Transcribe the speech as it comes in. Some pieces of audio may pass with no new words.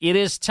It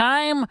is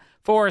time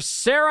for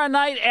Sarah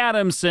Knight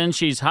Adamson.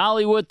 She's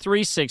Hollywood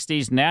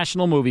 360's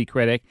national movie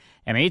critic,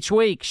 and each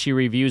week she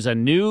reviews a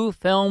new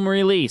film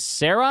release.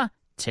 Sarah,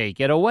 take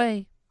it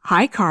away.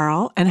 Hi,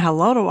 Carl, and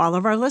hello to all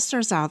of our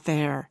listeners out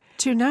there.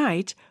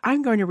 Tonight,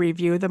 I'm going to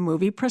review the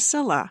movie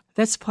Priscilla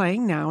that's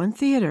playing now in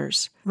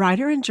theaters.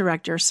 Writer and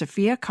director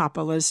Sofia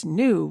Coppola's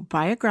new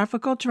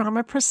biographical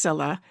drama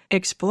Priscilla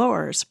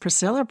explores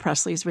Priscilla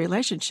Presley's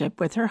relationship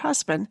with her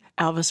husband,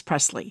 Elvis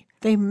Presley.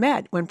 They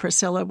met when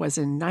Priscilla was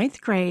in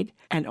 9th grade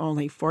and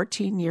only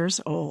 14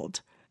 years old.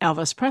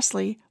 Elvis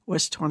Presley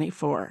was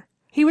 24.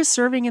 He was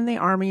serving in the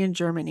army in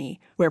Germany,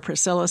 where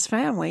Priscilla's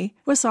family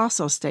was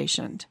also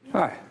stationed.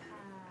 Hi.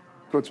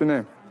 What's your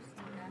name?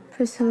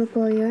 Priscilla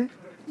Boyer.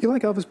 You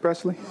like Elvis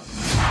Presley?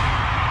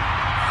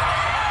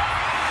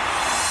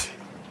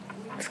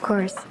 Of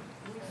course.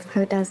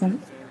 Who doesn't?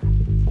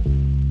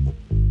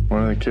 What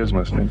are the kids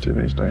listening to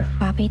these days?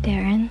 Bobby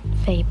Darin,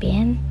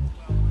 Fabian,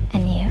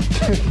 and you.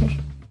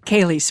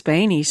 Kaylee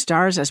Spaney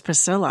stars as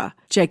Priscilla.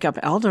 Jacob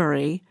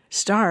Eldery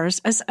stars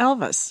as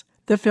Elvis.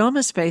 The film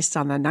is based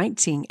on the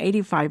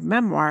 1985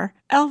 memoir,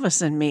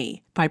 Elvis and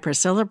Me, by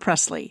Priscilla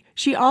Presley.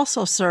 She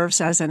also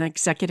serves as an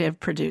executive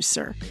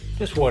producer.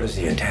 Just what is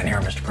the intent here,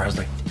 Mr.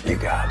 Presley? You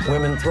got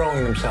women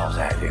throwing themselves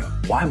at you.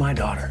 Why my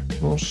daughter?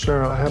 Well,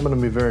 Sarah, I happen to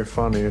be very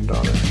fond of your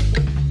daughter.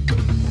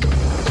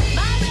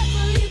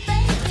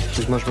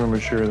 She's much more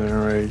mature than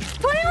her age.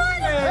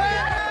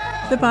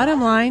 21! The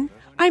bottom line,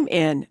 I'm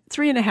in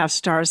 3.5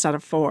 stars out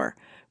of 4.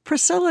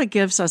 Priscilla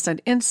gives us an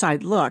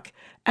inside look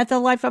at the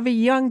life of a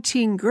young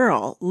teen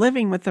girl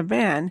living with a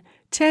man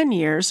 10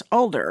 years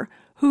older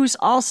who's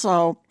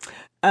also,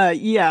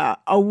 a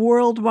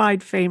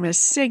worldwide famous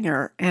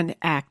singer and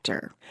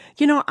actor.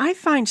 You know, I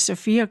find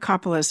Sofia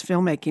Coppola's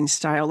filmmaking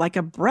style like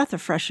a breath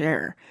of fresh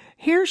air.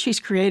 Here she's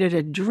created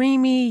a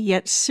dreamy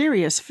yet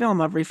serious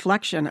film of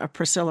reflection of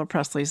Priscilla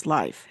Presley's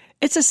life.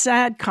 It's a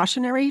sad,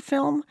 cautionary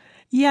film,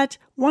 yet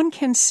one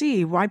can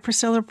see why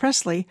Priscilla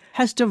Presley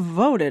has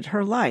devoted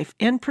her life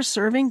in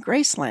preserving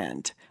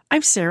Graceland.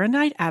 I'm Sarah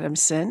Knight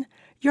Adamson,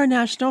 your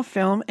national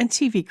film and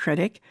TV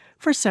critic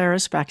for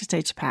Sarah's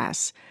Backstage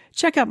Pass.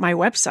 Check out my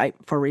website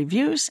for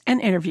reviews and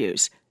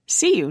interviews.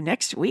 See you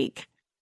next week.